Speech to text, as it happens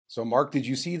So, Mark, did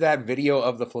you see that video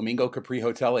of the Flamingo Capri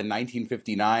Hotel in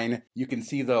 1959? You can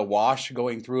see the wash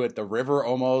going through it, the river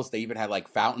almost. They even had like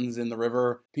fountains in the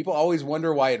river. People always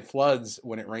wonder why it floods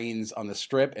when it rains on the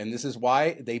Strip, and this is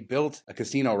why they built a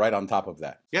casino right on top of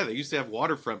that. Yeah, they used to have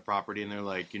waterfront property, and they're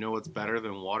like, you know what's better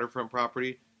than waterfront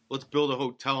property? Let's build a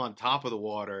hotel on top of the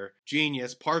water.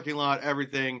 Genius. Parking lot,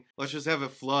 everything. Let's just have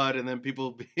it flood, and then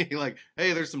people be like,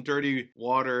 hey, there's some dirty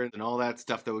water and all that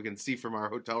stuff that we can see from our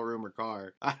hotel room or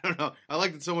car. I don't know. I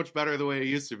liked it so much better the way it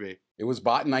used to be. It was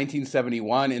bought in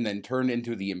 1971 and then turned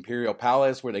into the Imperial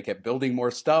Palace where they kept building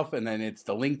more stuff, and then it's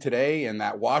the Link today, and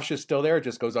that wash is still there. It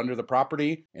just goes under the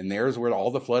property, and there's where all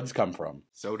the floods come from.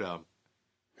 So dumb.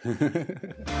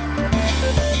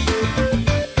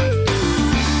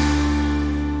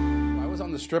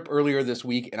 On the Strip earlier this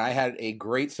week, and I had a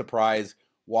great surprise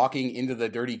walking into the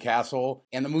Dirty Castle,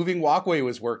 and the moving walkway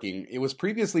was working. It was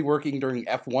previously working during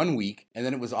F1 week, and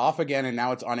then it was off again, and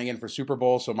now it's on again for Super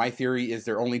Bowl. So my theory is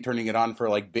they're only turning it on for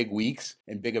like big weeks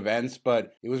and big events,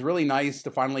 but it was really nice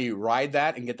to finally ride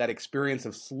that and get that experience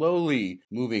of slowly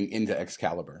moving into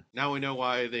Excalibur. Now we know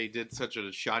why they did such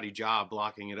a shoddy job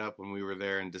blocking it up when we were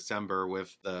there in December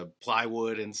with the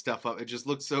plywood and stuff up. It just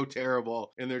looked so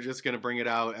terrible, and they're just going to bring it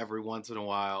out every once in a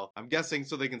while. I'm guessing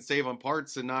so they can save on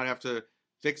parts and not have to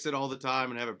fix it all the time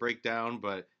and have it break down,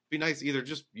 but be nice either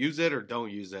just use it or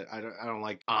don't use it. I don't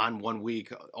like on 1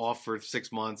 week, off for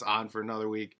 6 months, on for another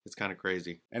week. It's kind of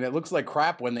crazy. And it looks like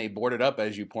crap when they board it up,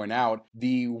 as you point out.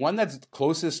 The one that's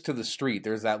closest to the street,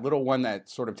 there's that little one that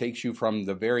sort of takes you from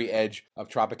the very edge of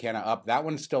Tropicana up. That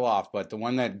one's still off, but the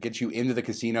one that gets you into the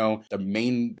casino, the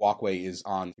main walkway is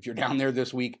on. If you're down there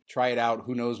this week, try it out.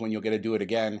 Who knows when you'll get to do it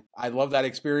again. I love that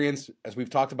experience. As we've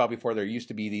talked about before, there used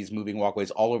to be these moving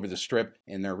walkways all over the Strip,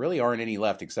 and there really aren't any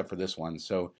left except for this one.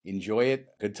 So enjoy it.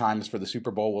 Good times for the Super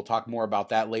Bowl. We'll talk more about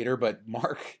that later. But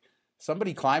Mark,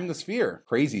 somebody climbed the Sphere.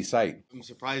 Crazy sight. I'm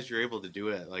surprised you're able to do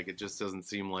it. Like, it just doesn't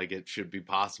seem like it should be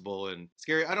possible and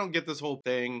scary. I don't get this whole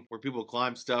thing where people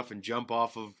climb stuff and jump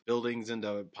off of buildings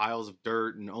into piles of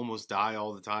dirt and almost die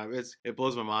all the time. It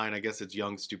blows my mind. I guess it's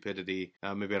young stupidity.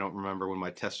 Maybe I don't remember when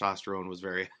my testosterone was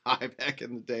very high back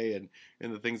in the day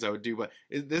and the things I would do. But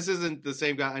this isn't the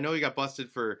same guy. I know he got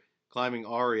busted for climbing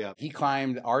Aria. He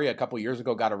climbed Aria a couple years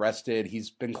ago, got arrested. He's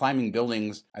been climbing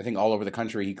buildings, I think, all over the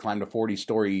country. He climbed a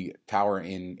 40-story tower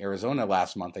in Arizona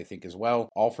last month, I think, as well,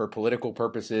 all for political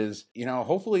purposes. You know,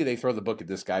 hopefully they throw the book at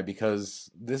this guy because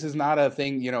this is not a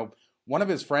thing, you know. One of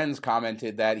his friends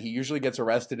commented that he usually gets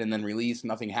arrested and then released,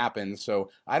 nothing happens.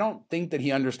 So I don't think that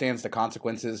he understands the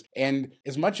consequences. And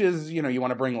as much as, you know, you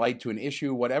want to bring light to an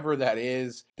issue, whatever that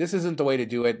is, this isn't the way to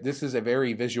do it. This is a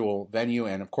very visual venue.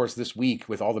 And of course, this week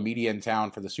with all the media in town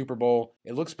for the Super Bowl,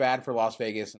 it looks bad for Las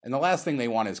Vegas. And the last thing they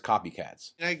want is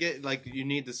copycats. And I get, like, you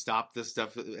need to stop this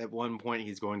stuff. At one point,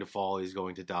 he's going to fall. He's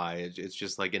going to die. It's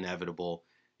just, like, inevitable.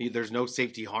 There's no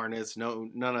safety harness,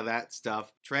 none of that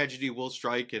stuff. Tragedy will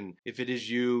strike, and if it is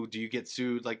you, do you get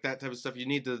sued? Like that type of stuff. You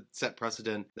need to set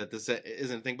precedent that this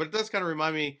isn't a thing. But it does kind of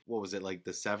remind me, what was it, like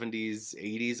the 70s,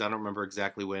 80s? I don't remember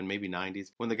exactly when, maybe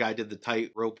 90s, when the guy did the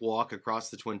tight rope walk across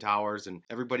the Twin Towers, and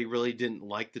everybody really didn't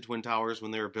like the Twin Towers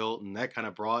when they were built, and that kind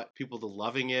of brought people to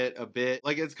loving it a bit.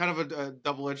 Like, it's kind of a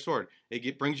double-edged sword.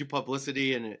 It brings you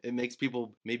publicity, and it makes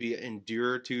people maybe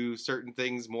endure to certain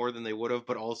things more than they would have,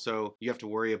 but also you have to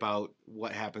worry about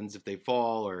what happens if they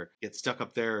fall or get stuck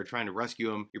up there or trying to rescue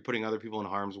them. You're putting other people in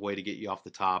harm's way to get you off the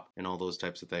top and all those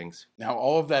types of things. Now,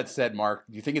 all of that said, Mark,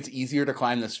 do you think it's easier to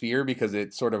climb the Sphere because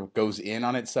it sort of goes in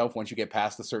on itself once you get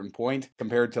past a certain point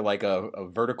compared to like a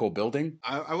vertical building?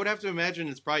 I would have to imagine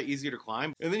it's probably easier to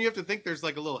climb. And then you have to think there's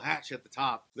like a little hatch at the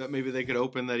top that maybe they could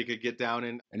open that he could get down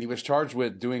in. And he was charged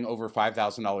with doing over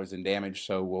 $5,000 in damage,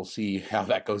 so we'll see how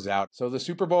that goes out. So the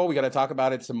Super Bowl, we got to talk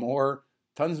about it some more.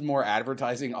 Tons more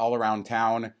advertising all around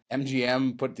town.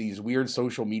 MGM put these weird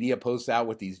social media posts out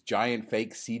with these giant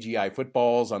fake CGI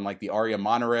footballs on like the Aria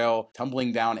monorail,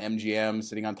 tumbling down MGM,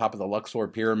 sitting on top of the Luxor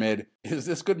pyramid. Is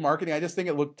this good marketing? I just think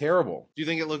it looked terrible. Do you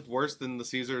think it looked worse than the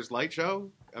Caesars light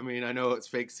show? I mean, I know it's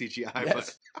fake CGI,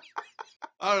 yes. But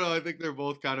I don't know. I think they're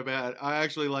both kind of bad. I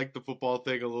actually like the football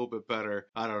thing a little bit better.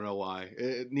 I don't know why.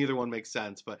 Neither one makes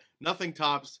sense, but nothing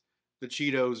tops the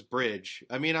Cheetos bridge.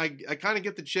 I mean, I kind of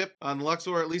get the chip on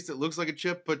Luxor. At least it looks like a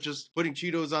chip, but just putting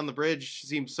Cheetos on the bridge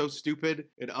seems so stupid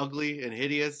and ugly and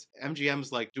hideous.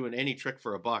 MGM's like doing any trick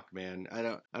for a buck, man. I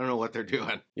don't know what they're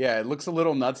doing. Yeah, it looks a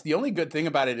little nuts. The only good thing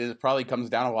about it is it probably comes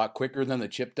down a lot quicker than the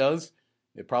chip does.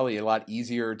 It's probably a lot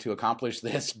easier to accomplish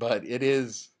this, but it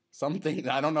is something.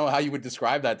 I don't know how you would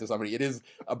describe that to somebody. It is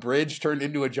a bridge turned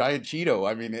into a giant Cheeto.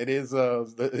 I mean, it is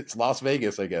it's Las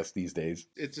Vegas, I guess, these days.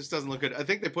 It just doesn't look good. I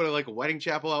think they put like a wedding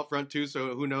chapel out front too,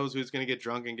 so who knows who's going to get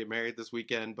drunk and get married this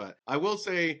weekend. But I will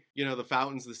say, the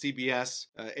fountains, the CBS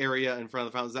area in front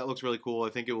of the fountains, that looks really cool. I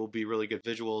think it will be really good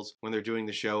visuals when they're doing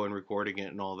the show and recording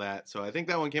it and all that. So I think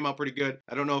that one came out pretty good.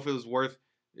 I don't know if it was worth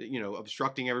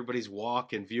obstructing everybody's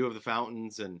walk and view of the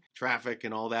fountains and traffic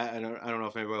and all that. I don't know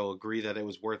if anybody will agree that it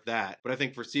was worth that. But I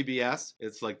think for CBS,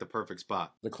 it's like the perfect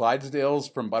spot. The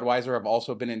Clydesdales from Budweiser have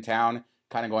also been in town,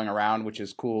 kind of going around, which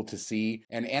is cool to see.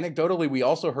 And anecdotally, we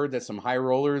also heard that some high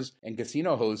rollers and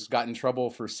casino hosts got in trouble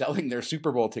for selling their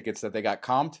Super Bowl tickets that they got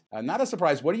comped. Not a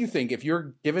surprise. What do you think? If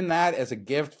you're given that as a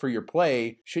gift for your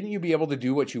play, shouldn't you be able to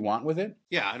do what you want with it?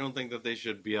 Yeah, I don't think that they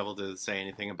should be able to say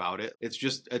anything about it. It's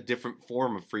just a different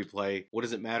form of free play. What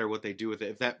does it matter what they do with it?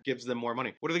 If that gives them more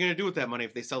money, what are they going to do with that money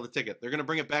if they sell the ticket? They're going to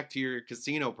bring it back to your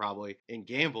casino probably and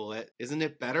gamble it. Isn't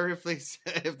it better if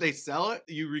they sell it?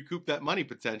 You recoup that money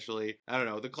potentially. I don't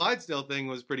know. The Clydesdale thing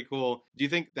was pretty cool. Do you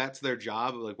think that's their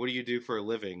job? Like, what do you do for a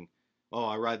living? Oh,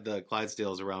 I ride the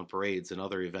Clydesdales around parades and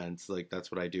other events. Like,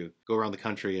 that's what I do. Go around the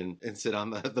country and sit on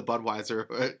the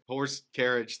Budweiser horse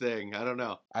carriage thing. I don't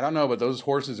know. But those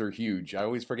horses are huge. I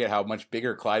always forget how much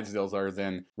bigger Clydesdales are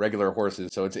than regular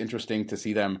horses. So it's interesting to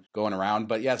see them going around.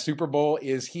 But yeah, Super Bowl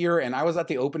is here. And I was at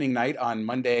the opening night on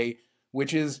Monday,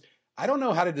 which is, I don't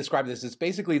know how to describe this. It's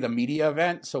basically the media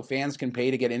event, so fans can pay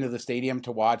to get into the stadium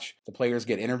to watch the players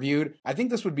get interviewed. I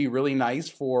think this would be really nice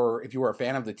for if you were a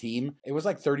fan of the team. It was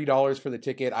like $30 for the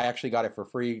ticket. I actually got it for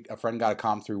free. A friend got a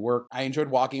comp through work. I enjoyed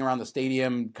walking around the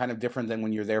stadium, kind of different than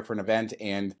when you're there for an event,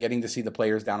 and getting to see the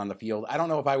players down on the field. I don't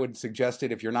know if I would suggest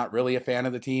it if you're not really a fan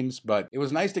of the teams, but it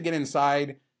was nice to get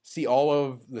inside, see all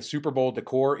of the Super Bowl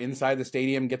decor inside the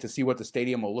stadium, get to see what the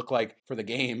stadium will look like for the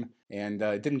game. And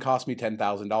it didn't cost me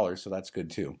 $10,000, so that's good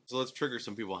too. So let's trigger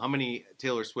some people. How many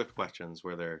Taylor Swift questions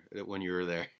were there when you were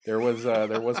there? There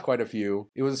was quite a few.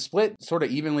 It was split sort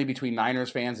of evenly between Niners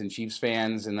fans and Chiefs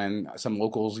fans, and then some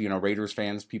locals, Raiders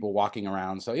fans, people walking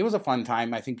around. So it was a fun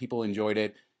time. I think people enjoyed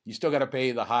it. You still got to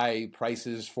pay the high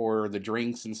prices for the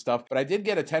drinks and stuff. But I did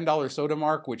get a $10 soda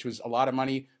mark, which was a lot of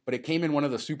money. But it came in one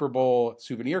of the Super Bowl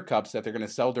souvenir cups that they're going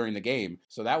to sell during the game.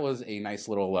 So that was a nice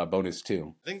little bonus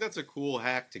too. I think that's a cool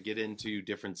hack to get into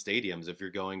different stadiums if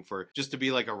you're going for just to be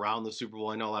like around the Super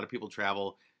Bowl. I know a lot of people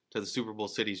travel to the Super Bowl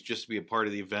cities just to be a part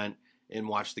of the event and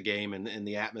watch the game and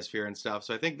the atmosphere and stuff.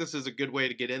 So I think this is a good way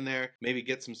to get in there, maybe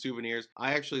get some souvenirs.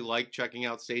 I actually like checking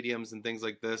out stadiums and things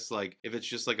like this. Like if it's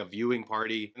just like a viewing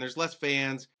party and there's less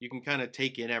fans, you can kind of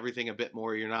take in everything a bit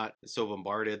more. You're not so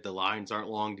bombarded. The lines aren't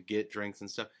long to get drinks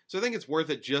and stuff. So I think it's worth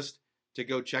it just to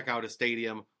go check out a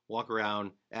stadium, walk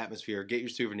around, atmosphere, get your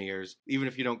souvenirs, even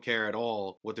if you don't care at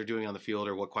all what they're doing on the field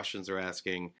or what questions they're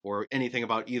asking or anything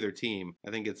about either team.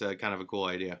 I think it's a kind of a cool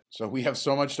idea. So we have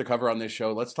so much to cover on this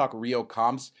show. Let's talk Rio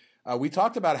comps. We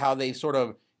talked about how they sort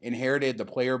of inherited the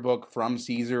player book from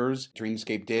Caesars,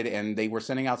 Dreamscape did, and they were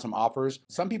sending out some offers.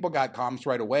 Some people got comps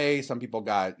right away. Some people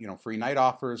got, free night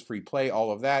offers, free play,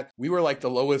 all of that. We were like the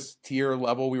lowest tier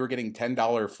level. We were getting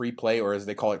 $10 free play, or as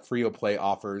they call it, Free-O-Play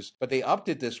offers. But they upped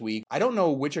it this week. I don't know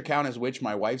which account is which,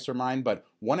 my wife's or mine, but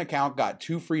one account got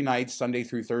 2 free nights Sunday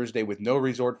through Thursday with no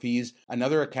resort fees.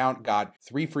 Another account got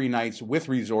 3 free nights with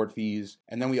resort fees.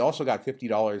 And then we also got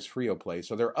 $50 Free-O-Play.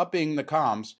 So they're upping the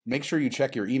comps. Make sure you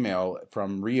check your email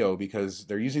from Rio because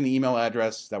they're using the email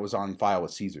address that was on file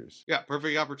with Caesars. Yeah,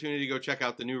 perfect opportunity to go check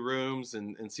out the new rooms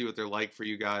and see what they're like for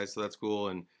you guys. So that's cool.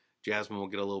 And Jasmine will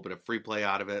get a little bit of free play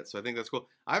out of it. So I think that's cool.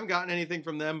 I haven't gotten anything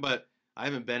from them, but I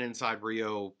haven't been inside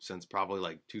Rio since probably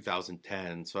like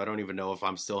 2010, so I don't even know if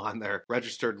I'm still on their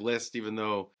registered list, even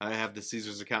though I have the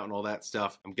Caesars account and all that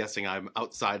stuff. I'm guessing I'm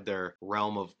outside their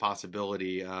realm of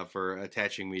possibility for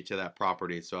attaching me to that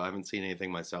property, so I haven't seen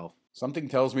anything myself. Something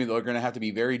tells me they're going to have to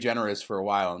be very generous for a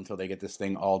while until they get this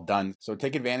thing all done. So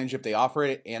take advantage if they offer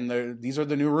it. And these are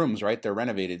the new rooms, right? They're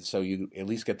renovated. So you at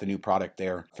least get the new product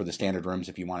there for the standard rooms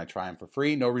if you want to try them for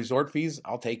free. No resort fees.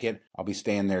 I'll take it. I'll be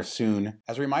staying there soon.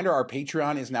 As a reminder, our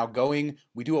Patreon is now going.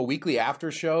 We do a weekly after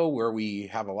show where we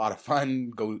have a lot of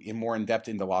fun, go more in depth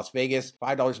into Las Vegas.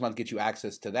 $5 a month gets you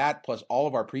access to that, plus all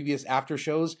of our previous after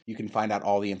shows. You can find out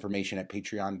all the information at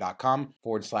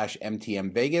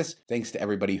patreon.com/MTM Vegas. Thanks to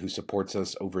everybody who supports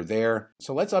us over there.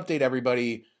 So let's update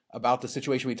everybody about the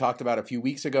situation we talked about a few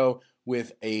weeks ago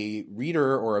with a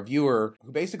reader or a viewer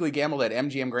who basically gambled at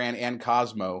MGM Grand and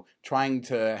Cosmo, trying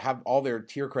to have all their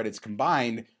tier credits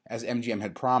combined as MGM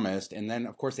had promised. And then,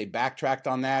 of course, they backtracked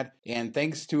on that. And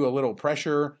thanks to a little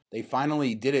pressure, they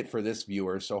finally did it for this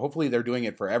viewer. So hopefully they're doing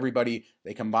it for everybody.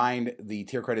 They combined the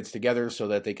tier credits together so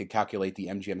that they could calculate the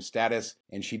MGM status.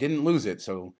 And she didn't lose it.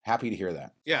 So happy to hear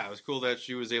that. Yeah, it was cool that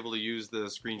she was able to use the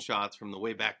screenshots from the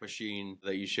Wayback Machine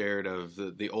that you shared of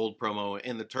the old promo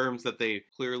and the terms that they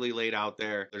clearly laid out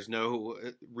there. There's no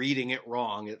reading it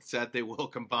wrong. It said they will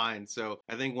combine. So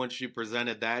I think once she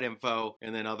presented that info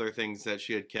and then other things that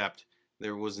she had kept,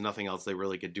 there was nothing else they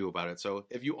really could do about it. So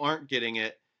if you aren't getting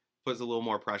it, puts a little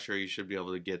more pressure, you should be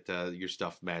able to get your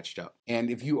stuff matched up. And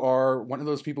if you are one of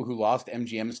those people who lost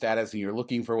MGM status and you're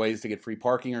looking for ways to get free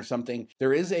parking or something,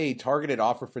 there is a targeted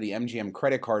offer for the MGM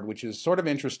credit card, which is sort of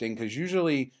interesting because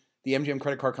usually the MGM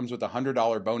credit card comes with a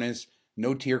 $100 bonus,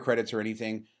 no tier credits or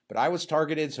anything. But I was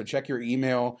targeted, so check your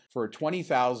email for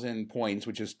 20,000 points,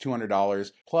 which is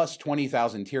 $200, plus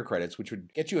 20,000 tier credits, which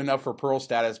would get you enough for Pearl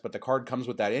status, but the card comes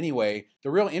with that anyway. The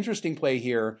real interesting play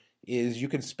here is you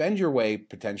can spend your way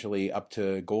potentially up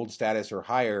to gold status or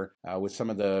higher with some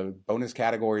of the bonus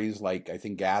categories like I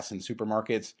think gas and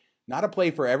supermarkets. Not a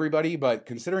play for everybody, but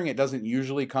considering it doesn't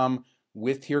usually come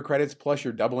with tier credits plus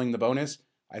you're doubling the bonus,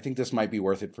 I think this might be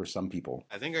worth it for some people.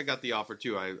 I think I got the offer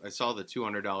too. I saw the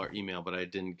 $200 email, but I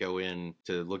didn't go in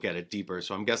to look at it deeper.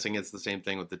 So I'm guessing it's the same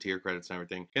thing with the tier credits and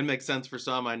everything. Can make sense for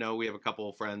some. I know we have a couple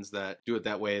of friends that do it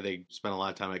that way. They spend a lot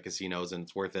of time at casinos and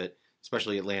it's worth it,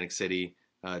 especially Atlantic City.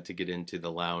 To get into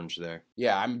the lounge there.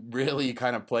 Yeah, I'm really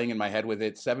kind of playing in my head with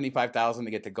it. 75,000 to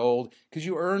get to gold because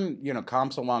you earn,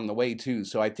 comps along the way too.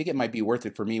 So I think it might be worth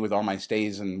it for me with all my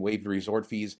stays and waived resort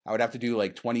fees. I would have to do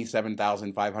like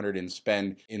 27,500 and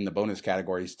spend in the bonus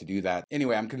categories to do that.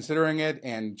 Anyway, I'm considering it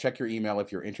and check your email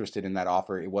if you're interested in that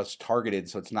offer. It was targeted,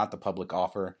 so it's not the public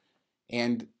offer.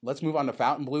 And let's move on to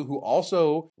Fontainebleau, who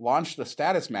also launched the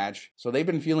status match. So they've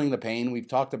been feeling the pain. We've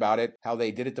talked about it, how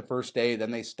they did it the first day,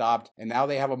 then they stopped, and now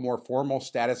they have a more formal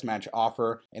status match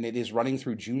offer, and it is running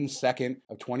through June 2nd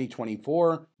of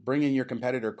 2024. Bring in your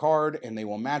competitor card, and they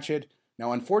will match it.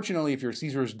 Now, unfortunately, if you're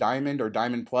Caesars Diamond or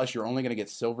Diamond Plus, you're only going to get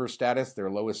silver status, their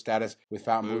lowest status with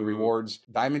Fontainebleau rewards.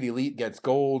 Diamond Elite gets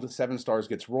gold, 7 stars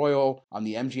gets royal. On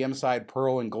the MGM side,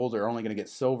 Pearl and Gold are only going to get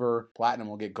silver. Platinum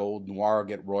will get gold, Noir will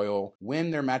get royal. Wynn,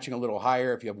 they're matching a little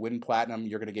higher. If you have Wynn Platinum,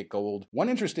 you're going to get gold. One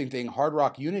interesting thing, Hard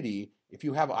Rock Unity, if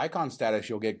you have icon status,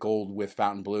 you'll get gold with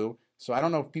Fontainebleau. So I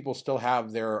don't know if people still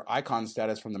have their icon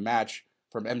status from the match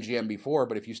from MGM before,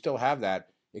 but if you still have that,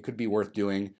 it could be worth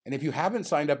doing. And if you haven't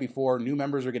signed up before, new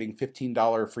members are getting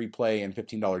 $15 free play and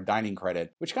 $15 dining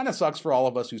credit, which kind of sucks for all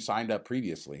of us who signed up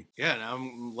previously. Yeah, and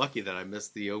I'm lucky that I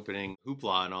missed the opening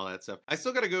hoopla and all that stuff. I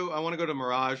still got to go. I want to go to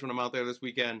Mirage when I'm out there this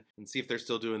weekend and see if they're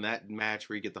still doing that match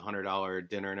where you get the $100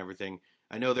 dinner and everything.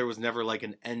 I know there was never like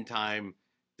an end time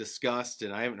discussed,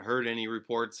 and I haven't heard any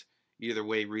reports either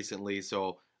way recently,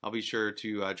 so I'll be sure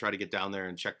to try to get down there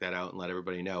and check that out and let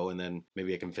everybody know, and then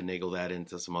maybe I can finagle that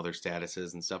into some other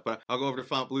statuses and stuff. But I'll go over to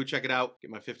Fontainebleau, check it out, get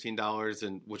my $15,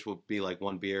 and which will be like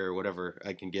one beer or whatever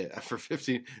I can get for 4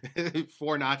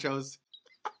 nachos.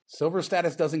 Silver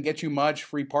status doesn't get you much.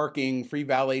 Free parking, free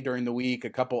valet during the week, a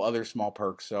couple other small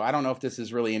perks. So I don't know if this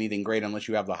is really anything great unless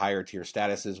you have the higher tier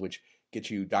statuses, which get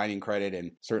you dining credit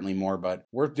and certainly more, but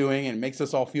worth doing and makes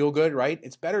us all feel good, right?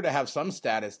 It's better to have some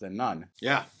status than none.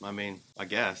 Yeah, I mean, I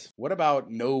guess. What about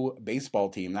no baseball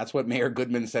team? That's what Mayor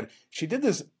Goodman said. She did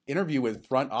this interview with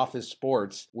Front Office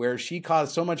Sports where she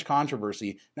caused so much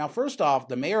controversy. Now, first off,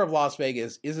 the mayor of Las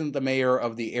Vegas isn't the mayor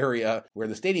of the area where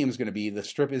the stadium is going to be. The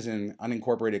Strip is in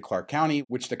unincorporated Clark County,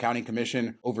 which the county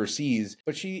commission oversees.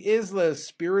 But she is the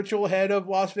spiritual head of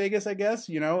Las Vegas, I guess,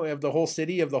 of the whole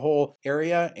city, of the whole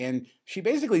area. And she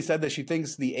basically said that she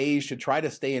thinks the A's should try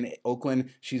to stay in Oakland.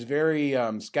 She's very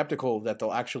skeptical that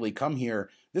they'll actually come here.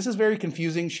 This is very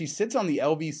confusing. She sits on the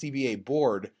LVCVA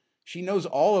board. She knows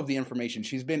all of the information.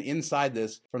 She's been inside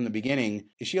this from the beginning.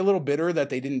 Is she a little bitter that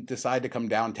they didn't decide to come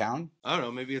downtown? I don't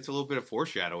know. Maybe it's a little bit of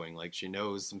foreshadowing. Like she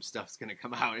knows some stuff's going to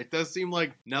come out. It does seem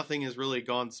like nothing has really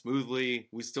gone smoothly.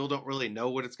 We still don't really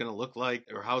know what it's going to look like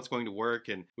or how it's going to work.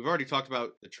 And we've already talked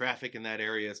about the traffic in that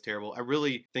area is terrible. I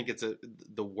really think it's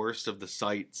the worst of the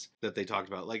sites that they talked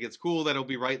about. Like it's cool that it'll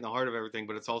be right in the heart of everything,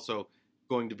 but it's also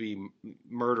going to be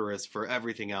murderous for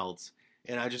everything else.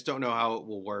 And I just don't know how it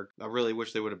will work. I really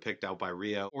wish they would have picked out by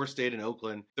Rio or stayed in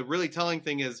Oakland. The really telling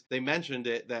thing is they mentioned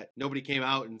it that nobody came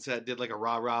out and did like a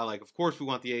rah-rah, like, of course we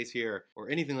want the A's here or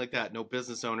anything like that. No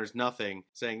business owners, nothing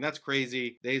saying that's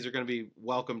crazy. The A's are going to be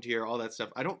welcomed here, all that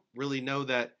stuff. I don't really know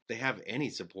that they have any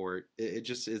support.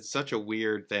 It's such a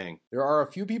weird thing. There are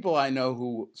a few people I know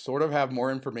who sort of have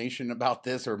more information about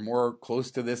this or more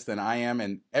close to this than I am,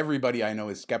 and everybody I know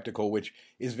is skeptical, which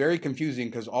is very confusing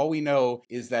because all we know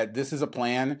is that this is a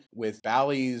plan with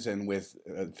Bally's and with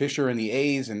Fisher and the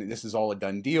A's, and this is all a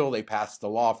done deal. They passed the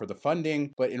law for the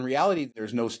funding, but in reality,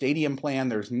 there's no stadium plan,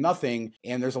 there's nothing,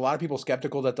 and there's a lot of people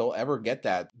skeptical that they'll ever get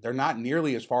that. They're not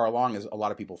nearly as far along as a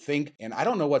lot of people think, and I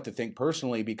don't know what to think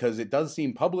personally because it does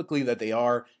seem publicly that they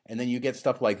are, and then you get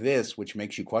stuff like this, which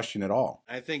makes you question it all.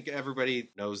 I think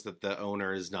everybody knows that the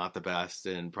owner is not the best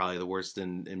and probably the worst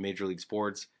in Major League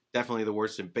Sports, definitely the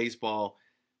worst in baseball.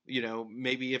 You know,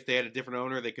 maybe if they had a different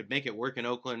owner, they could make it work in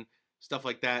Oakland, stuff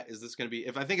like that. Is this going to be,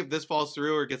 if this falls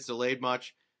through or gets delayed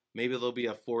much, maybe there'll be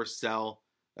a forced sell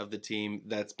of the team.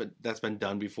 That's been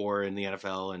done before in the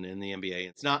NFL and in the NBA.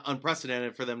 It's not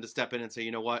unprecedented for them to step in and say,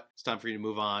 you know what, it's time for you to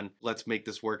move on. Let's make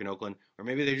this work in Oakland. Or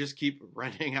maybe they just keep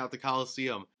renting out the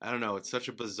Coliseum. I don't know. It's such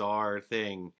a bizarre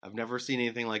thing. I've never seen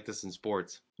anything like this in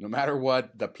sports. No matter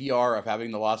what, the PR of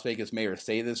having the Las Vegas mayor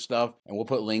say this stuff, and we'll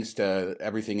put links to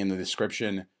everything in the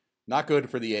description, not good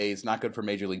for the A's, not good for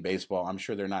Major League Baseball. I'm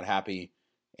sure they're not happy.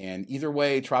 And either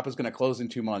way, Trop is going to close in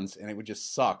 2 months, and it would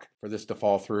just suck for this to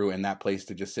fall through and that place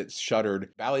to just sit shuttered.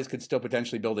 Bally's could still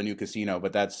potentially build a new casino,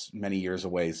 but that's many years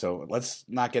away. So let's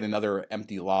not get another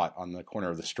empty lot on the corner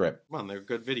of the Strip. Well, they're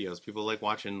good videos. People like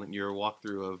watching your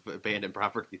walkthrough of abandoned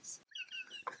properties.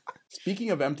 Speaking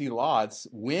of empty lots,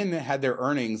 Wynn had their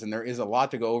earnings, and there is a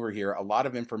lot to go over here, a lot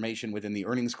of information within the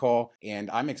earnings call, and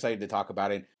I'm excited to talk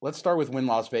about it. Let's start with Wynn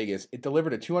Las Vegas. It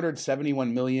delivered a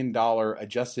 $271 million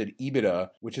adjusted EBITDA,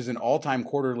 which is an all-time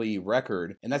quarterly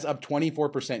record, and that's up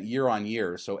 24% year on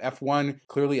year. So F1,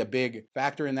 clearly a big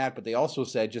factor in that, but they also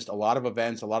said just a lot of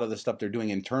events, a lot of the stuff they're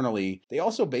doing internally. They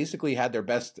also basically had their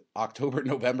best October,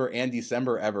 November, and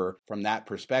December ever from that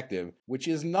perspective, which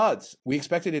is nuts. We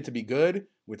expected it to be good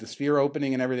with the Sphere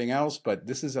opening and everything else, but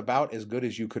this is about as good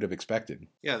as you could have expected.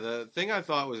 Yeah, the thing I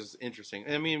thought was interesting,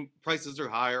 I mean, prices are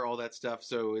higher, all that stuff,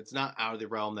 so it's not out of the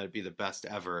realm that it'd be the best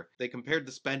ever. They compared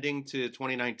the spending to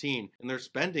 2019, and their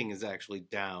spending is actually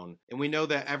down. And we know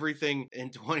that everything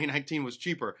in 2019 was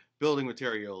cheaper. Building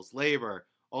materials, labor,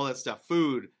 all that stuff,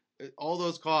 food, all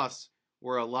those costs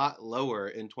were a lot lower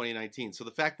in 2019. So the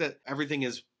fact that everything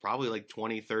is probably like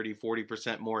 20, 30,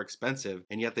 40% more expensive,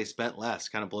 and yet they spent less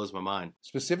kind of blows my mind.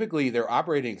 Specifically, their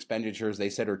operating expenditures, they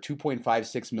said, are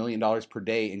 $2.56 million per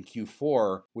day in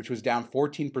Q4, which was down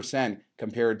 14%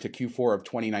 compared to Q4 of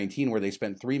 2019, where they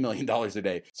spent $3 million a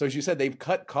day. So as you said, they've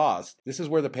cut costs. This is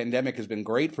where the pandemic has been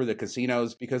great for the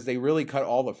casinos because they really cut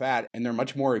all the fat, and they're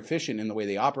much more efficient in the way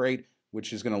they operate,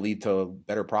 which is going to lead to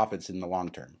better profits in the long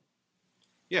term.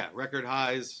 Yeah, record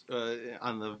highs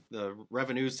on the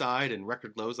revenue side and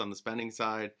record lows on the spending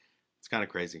side. It's kind of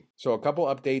crazy. So a couple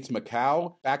updates.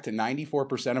 Macau, back to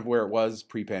 94% of where it was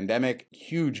pre-pandemic.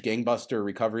 Huge gangbuster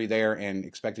recovery there and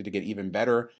expected to get even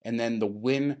better. And then the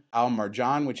Wynn Al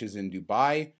Marjan, which is in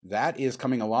Dubai, that is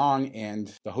coming along.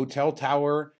 And the hotel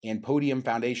tower and podium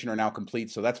foundation are now complete.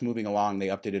 So that's moving along. They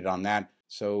updated on that.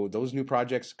 So those new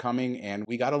projects coming, and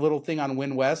we got a little thing on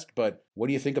Wynn West, but what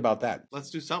do you think about that? Let's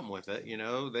do something with it. You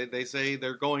know, they say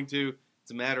they're going to.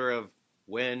 It's a matter of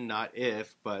when, not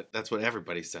if, but that's what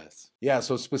everybody says. Yeah,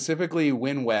 so specifically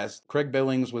Wynn West, Craig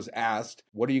Billings was asked,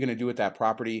 what are you going to do with that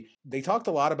property? They talked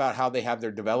a lot about how they have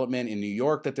their development in New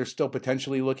York that they're still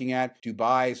potentially looking at,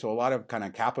 Dubai, so a lot of kind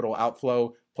of capital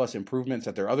outflow plus improvements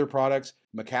at their other products.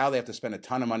 Macau, they have to spend a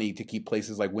ton of money to keep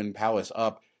places like Wynn Palace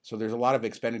up. So there's a lot of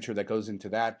expenditure that goes into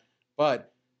that.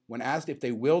 But when asked if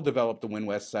they will develop the Wynn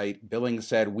West site, Billings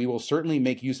said, we will certainly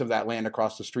make use of that land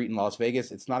across the street in Las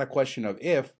Vegas. It's not a question of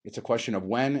if, it's a question of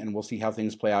when, and we'll see how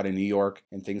things play out in New York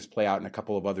and things play out in a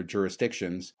couple of other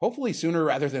jurisdictions. Hopefully sooner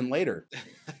rather than later.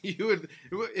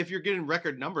 If you're getting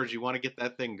record numbers, you want to get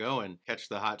that thing going, catch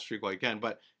the hot streak while you can.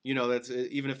 But, you know, that's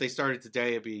even if they started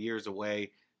today, it'd be years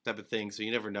away type of thing. So you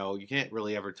never know. You can't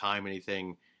really ever time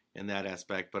anything in that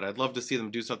aspect, but I'd love to see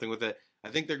them do something with it. I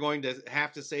think they're going to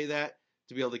have to say that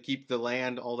to be able to keep the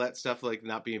land, all that stuff, like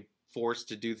not being forced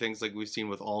to do things like we've seen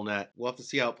with AllNet. We'll have to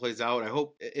see how it plays out. I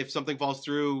hope if something falls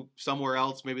through somewhere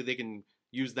else, maybe they can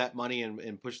use that money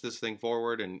and push this thing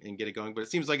forward and get it going. But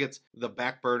it seems like it's the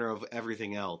back burner of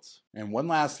everything else. And one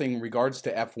last thing in regards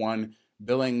to F1,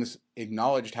 Billings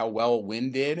acknowledged how well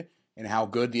Wynn did. and how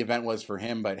good the event was for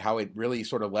him, but how it really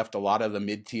sort of left a lot of the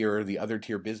mid-tier, the other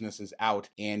tier businesses out.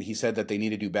 And he said that they need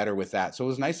to do better with that. So it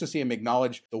was nice to see him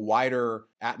acknowledge the wider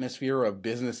atmosphere of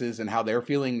businesses and how they're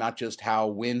feeling, not just how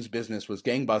Wynn's business was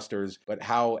gangbusters, but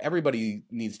how everybody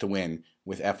needs to win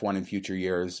with F1 in future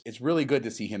years. It's really good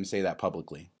to see him say that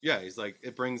publicly. Yeah, he's like,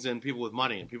 it brings in people with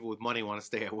money, and people with money want to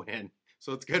stay at Wynn.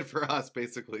 So it's good for us,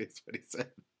 basically, is what he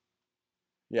said.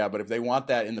 Yeah, but if they want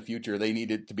that in the future, they need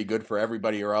it to be good for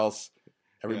everybody, or else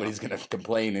everybody's going to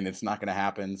complain and it's not going to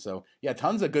happen. So yeah,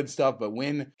 tons of good stuff, but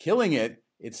Wynn killing it,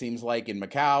 it seems like, in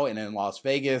Macau and in Las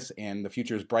Vegas, and the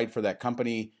future is bright for that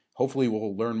company. Hopefully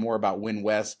we'll learn more about Wynn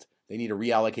West. They need to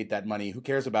reallocate that money. Who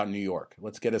cares about New York?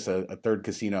 Let's get us a third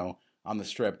casino on the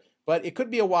Strip. But it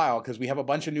could be a while because we have a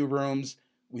bunch of new rooms.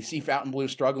 We see Fontainebleau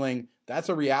struggling. That's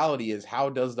a reality, is how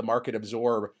does the market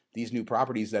absorb these new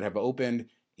properties that have opened?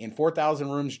 In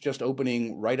 4,000 rooms just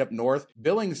opening right up north,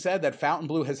 Billings said that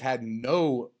Fontainebleau has had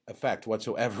no effect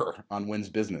whatsoever on Wynn's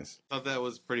business. I thought that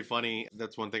was pretty funny.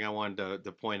 That's one thing I wanted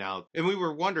to point out. And we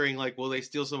were wondering, like, will they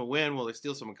steal some of Wynn? Will they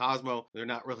steal some of Cosmo? They're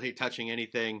not really touching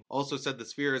anything. Also said the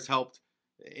Sphere has helped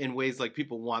in ways like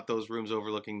people want those rooms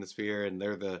overlooking the Sphere, and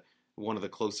they're one of the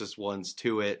closest ones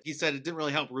to it. He said it didn't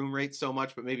really help room rates so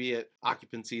much, but maybe at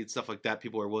occupancy and stuff like that,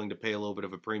 people are willing to pay a little bit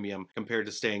of a premium compared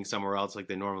to staying somewhere else like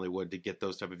they normally would to get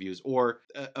those type of views. Or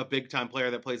a big time player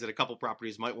that plays at a couple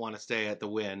properties might want to stay at the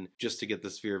Wynn just to get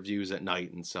the Sphere views at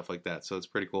night and stuff like that. So it's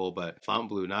pretty cool, but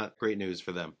Fontainebleau, not great news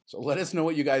for them. So let us know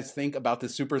what you guys think about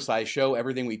this supersize show,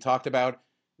 everything we talked about,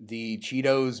 the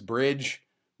Cheetos Bridge,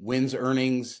 Wynn's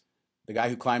earnings, the guy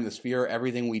who climbed the Sphere,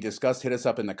 everything we discussed. Hit us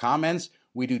up in the comments.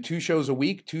 We do 2 shows a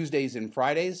week, Tuesdays and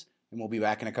Fridays, and we'll be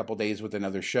back in a couple days with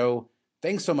another show.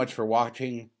 Thanks so much for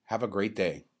watching. Have a great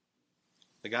day.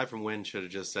 The guy from Wynn should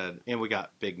have just said, and we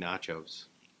got big nachos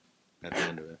at the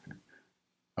end of it.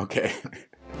 Okay.